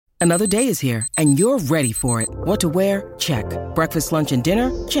Another day is here, and you're ready for it. What to wear? Check. Breakfast, lunch, and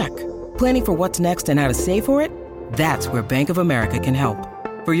dinner? Check. Planning for what's next and how to save for it? That's where Bank of America can help.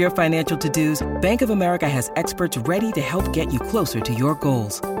 For your financial to-dos, Bank of America has experts ready to help get you closer to your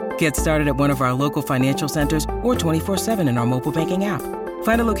goals. Get started at one of our local financial centers or 24/7 in our mobile banking app.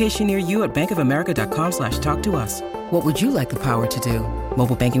 Find a location near you at bankofamerica.com/talktous. What would you like the power to do?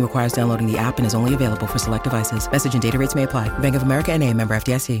 Mobile banking requires downloading the app and is only available for select devices. Message and data rates may apply. Bank of America N.A., member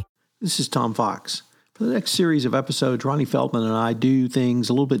FDIC. This is Tom Fox. For the next series of episodes, Ronnie Feldman and I do things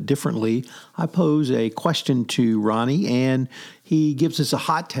a little bit differently. I pose a question to Ronnie, and he gives us a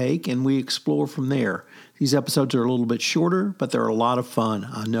hot take, and we explore from there. These episodes are a little bit shorter, but they're a lot of fun.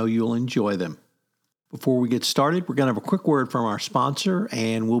 I know you'll enjoy them. Before we get started, we're going to have a quick word from our sponsor,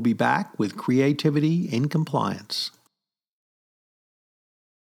 and we'll be back with Creativity in Compliance.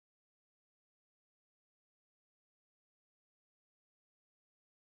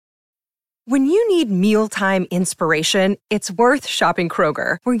 When you need mealtime inspiration, it's worth shopping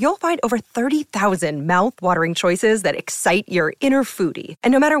Kroger, where you'll find over 30,000 mouth-watering choices that excite your inner foodie.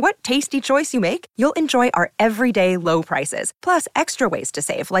 And no matter what tasty choice you make, you'll enjoy our everyday low prices, plus extra ways to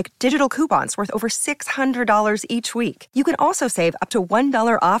save, like digital coupons worth over $600 each week. You can also save up to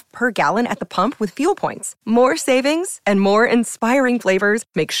 $1 off per gallon at the pump with fuel points. More savings and more inspiring flavors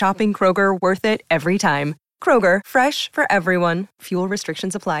make shopping Kroger worth it every time. Kroger, fresh for everyone. Fuel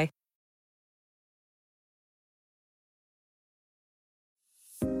restrictions apply.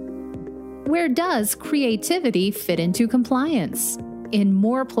 Where does creativity fit into compliance? In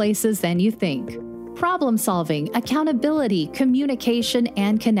more places than you think. Problem solving, accountability, communication,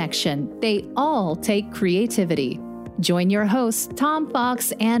 and connection, they all take creativity. Join your hosts, Tom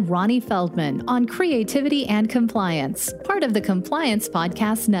Fox and Ronnie Feldman, on Creativity and Compliance, part of the Compliance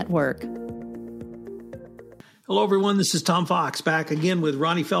Podcast Network. Hello, everyone. This is Tom Fox, back again with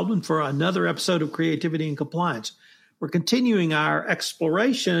Ronnie Feldman for another episode of Creativity and Compliance. We're continuing our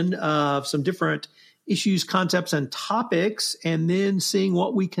exploration of some different issues, concepts, and topics, and then seeing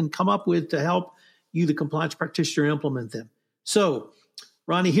what we can come up with to help you, the compliance practitioner, implement them. So,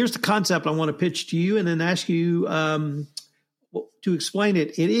 Ronnie, here's the concept I want to pitch to you and then ask you to explain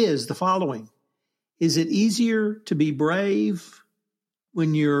it. It is the following. Is it easier to be brave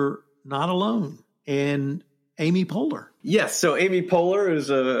when you're not alone? And Amy Poehler. Yes. So Amy Poehler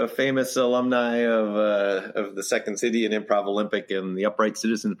is a famous alumni of the Second City and Improv Olympic and the Upright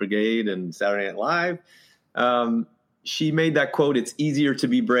Citizens Brigade and Saturday Night Live. She made that quote, "It's easier to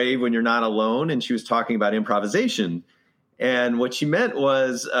be brave when you're not alone." And she was talking about improvisation. And what she meant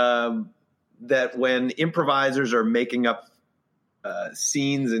was that when improvisers are making up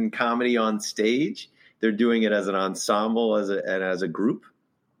scenes in comedy on stage, they're doing it as an ensemble and as a group.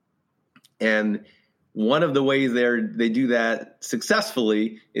 And one of the ways they do that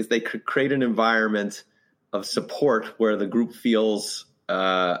successfully is they create an environment of support where the group feels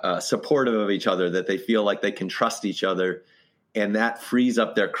supportive of each other, that they feel like they can trust each other, and that frees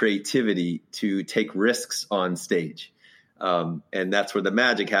up their creativity to take risks on stage. And that's where the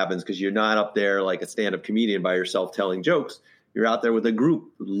magic happens, because you're not up there like a stand-up comedian by yourself telling jokes. You're out there with a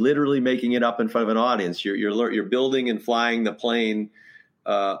group, literally making it up in front of an audience. You're building and flying the plane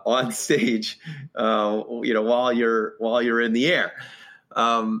on stage, while you're in the air.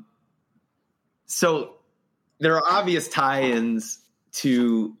 So there are obvious tie-ins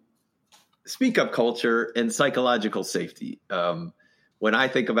to speak up culture and psychological safety. When I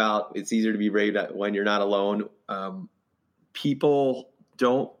think about it's easier to be brave when you're not alone, people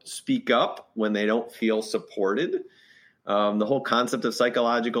don't speak up when they don't feel supported. The whole concept of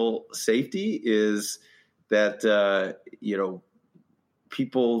psychological safety is that,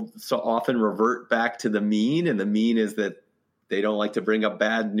 people so often revert back to the mean, and the mean is that they don't like to bring up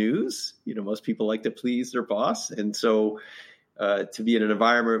bad news. Most people like to please their boss. And so to be in an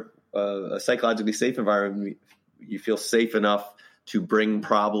environment, a psychologically safe environment, you feel safe enough to bring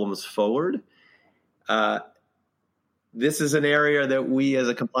problems forward. This is an area that we as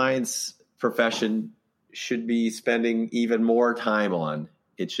a compliance profession should be spending even more time on.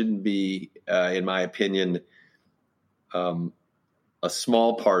 It shouldn't be, in my opinion, a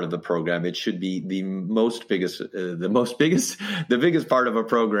small part of the program. It should be the biggest part of a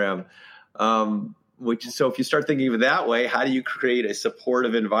program. So if you start thinking of it that way, how do you create a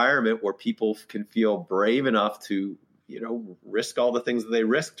supportive environment where people can feel brave enough to, risk all the things that they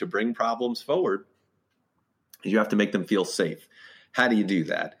risk to bring problems forward? You have to make them feel safe. How do you do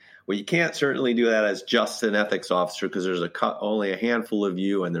that? Well, you can't certainly do that as just an ethics officer, because there's only a handful of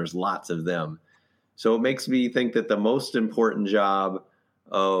you and there's lots of them. So it makes me think that the most important job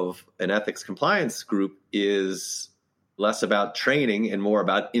of an ethics compliance group is less about training and more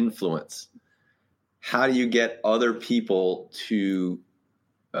about influence. How do you get other people to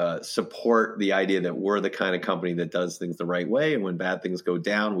support the idea that we're the kind of company that does things the right way, and when bad things go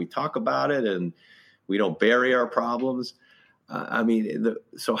down, we talk about it and we don't bury our problems?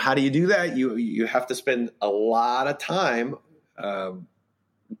 So how do you do that? You have to spend a lot of time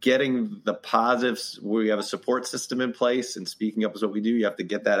getting the positives. We have a support system in place, and speaking up is what we do. You have to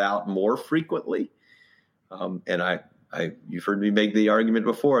get that out more frequently. You've heard me make the argument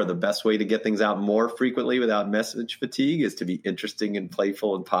before. The best way to get things out more frequently without message fatigue is to be interesting and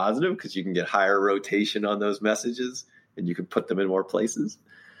playful and positive, because you can get higher rotation on those messages and you can put them in more places.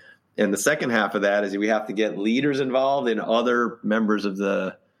 And the second half of that is we have to get leaders involved and other members of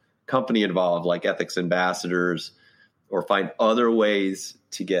the company involved, like ethics ambassadors, or find other ways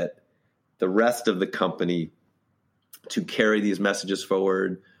to get the rest of the company to carry these messages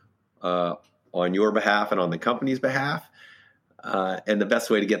forward on your behalf and on the company's behalf. And the best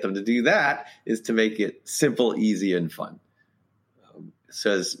way to get them to do that is to make it simple, easy, and fun.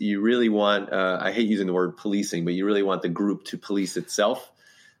 Says you really want, I hate using the word policing, but you really want the group to police itself.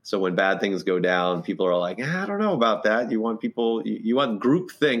 So when bad things go down, people are like, I don't know about that. You want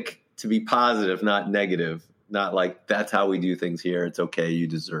groupthink to be positive, not negative, not like, that's how we do things here. It's okay. You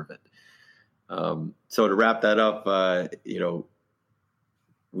deserve it. So to wrap that up,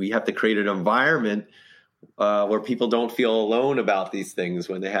 we have to create an environment where people don't feel alone about these things.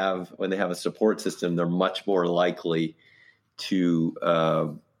 When they have a support system, they're much more likely to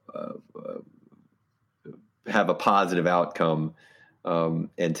have a positive outcome,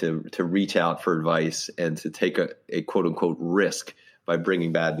 and to reach out for advice and to take a quote unquote risk by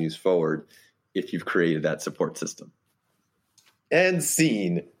bringing bad news forward if you've created that support system. And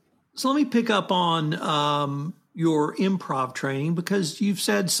scene. So let me pick up on your improv training, because you've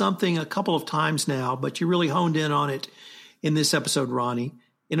said something a couple of times now, but you really honed in on it in this episode, Ronnie.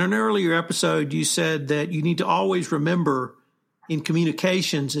 In an earlier episode, you said that you need to always remember in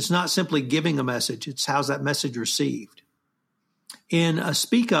communications, it's not simply giving a message, it's how's that message received. In a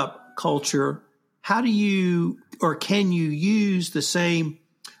speak up culture, how do you, or can you use the same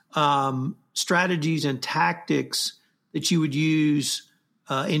strategies and tactics that you would use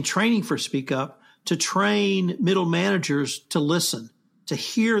in training for speak up to train middle managers to listen, to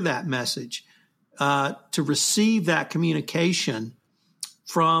hear that message, to receive that communication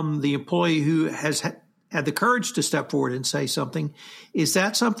from the employee who has had the courage to step forward and say something? Is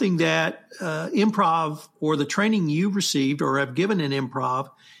that something that improv, or the training you received or have given in improv,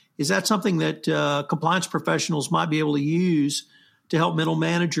 is that something that compliance professionals might be able to use to help middle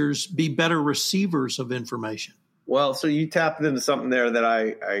managers be better receivers of information? Well, so you tapped into something there that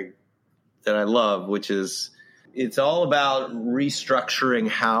I love, which is it's all about restructuring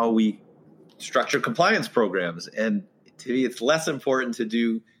how we structure compliance programs. And to me, it's less important to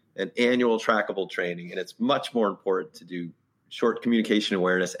do an annual trackable training, and it's much more important to do short communication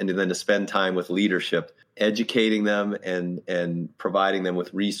awareness, and then to spend time with leadership, educating them and providing them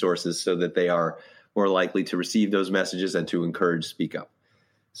with resources so that they are more likely to receive those messages and to encourage speak up.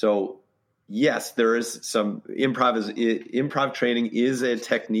 So yes, there is some improv training is a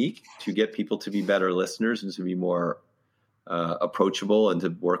technique to get people to be better listeners and to be more approachable and to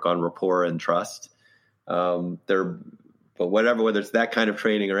work on rapport and trust. But whether it's that kind of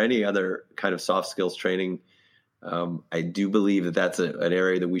training or any other kind of soft skills training, I do believe that that's an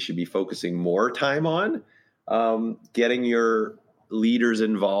area that we should be focusing more time on, getting your leaders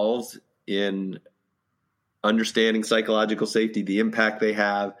involved in understanding psychological safety, the impact they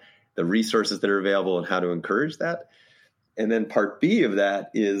have, the resources that are available, and how to encourage that. And then part B of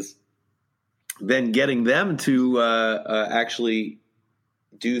that is then getting them to actually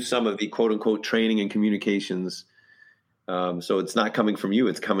do some of the quote unquote training and communications. So it's not coming from you,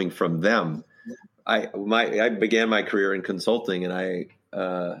 it's coming from them. I began my career in consulting, and I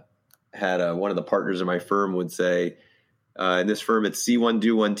had one of the partners in my firm would say, in this firm, it's see one,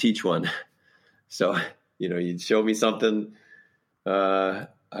 do one, teach one. So, you'd show me something, I'd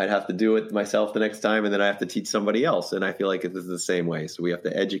have to do it myself the next time, and then I have to teach somebody else. And I feel like it is the same way. So we have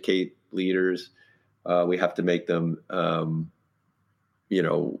to educate leaders. We have to make them,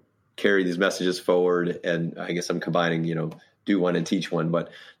 carry these messages forward. And I guess I'm combining, do one and teach one. But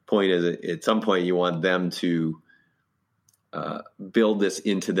point is, at some point, you want them to build this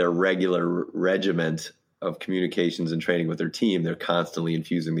into their regular regiment of communications and training with their team. They're constantly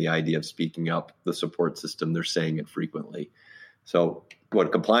infusing the idea of speaking up, the support system. They're saying it frequently. So what a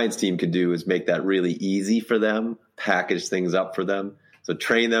compliance team can do is make that really easy for them, package things up for them. So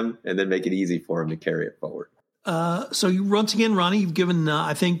train them and then make it easy for them to carry it forward. Once again, Ronnie, you've given,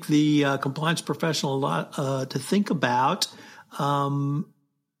 I think, the compliance professional a lot to think about.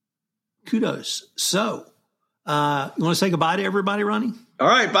 Kudos. So, you want to say goodbye to everybody, Ronnie? All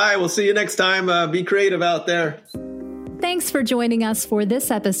right, bye. We'll see you next time. Be creative out there. Thanks for joining us for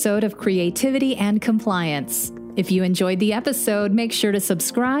this episode of Creativity and Compliance. If you enjoyed the episode, make sure to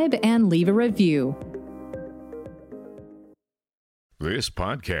subscribe and leave a review. This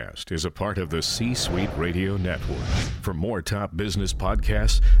podcast is a part of the C-Suite Radio Network. For more top business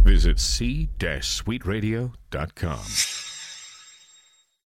podcasts, visit c-suiteradio.com.